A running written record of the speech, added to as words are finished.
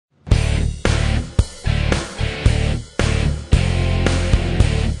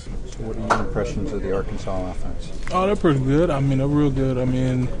impressions of the Arkansas offense? Oh, they're pretty good. I mean, they're real good. I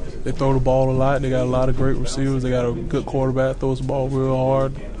mean, they throw the ball a lot. They got a lot of great receivers. They got a good quarterback, throws the ball real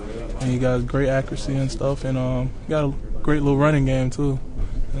hard. And he got great accuracy and stuff. And got a great little running game, too,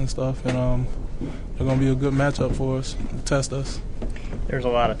 and stuff. And they're going to be a good matchup for us, test us. There's a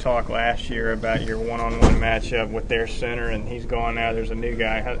lot of talk last year about your one-on-one matchup with their center, and he's gone now. There's a new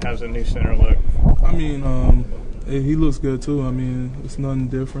guy. How's the new center look? I mean, he looks good too. I mean, it's nothing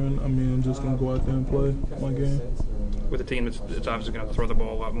different. I mean, I'm just going to go out there and play my game. With a team that's obviously going to throw the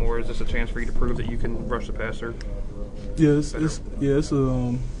ball a lot more, is this a chance for you to prove that you can rush the passer? Yeah, it's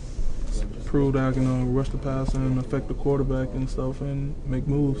prove that I can rush the passer and affect the quarterback and stuff and make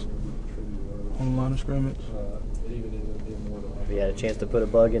moves on the line of scrimmage. Have you had a chance to put a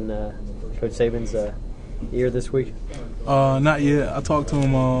bug in Coach Saban's ear this week? Not yet. I talked to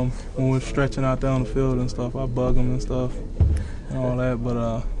him when we were stretching out there on the field and stuff. I bug him and stuff and all that,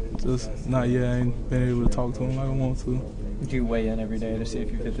 but just not yet. I ain't been able to talk to him like I want to. Do you weigh in every day to see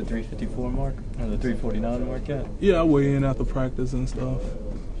if you've hit the 354 mark or the 349 mark yet? Yeah, I weigh in after practice and stuff,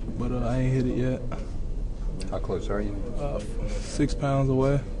 but I ain't hit it yet. How close are you? 6 pounds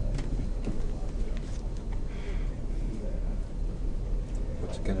away.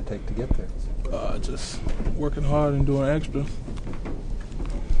 What's it going to take to get there? Just working hard and doing extra.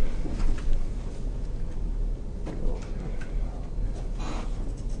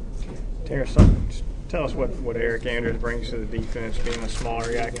 Terrence, tell us what Eric Andrews brings to the defense, being a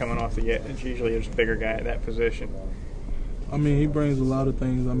smaller guy coming off the edge. Usually there's a bigger guy at that position. I mean, he brings a lot of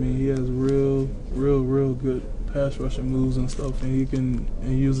things. I mean, he has real good pass rushing moves and stuff, and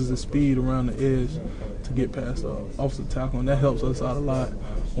he uses his speed around the edge to get past the offensive tackle, and that helps us out a lot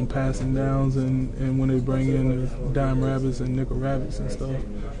on passing downs and when they bring in the dime rabbits and nickel rabbits and stuff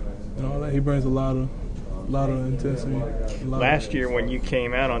and all that. He brings a lot of intensity. Last year when you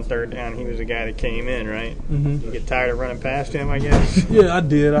came out on third down, he was the guy that came in, right? Mm-hmm. You get tired of running past him, I guess? Yeah, I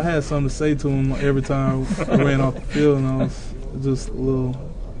did. I had something to say to him every time I ran off the field, and I was just little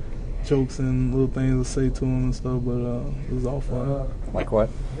jokes and little things to say to him and stuff, but it was all fun. Like what?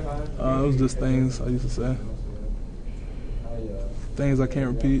 It was just things I used to say. Things I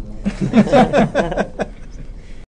can't repeat.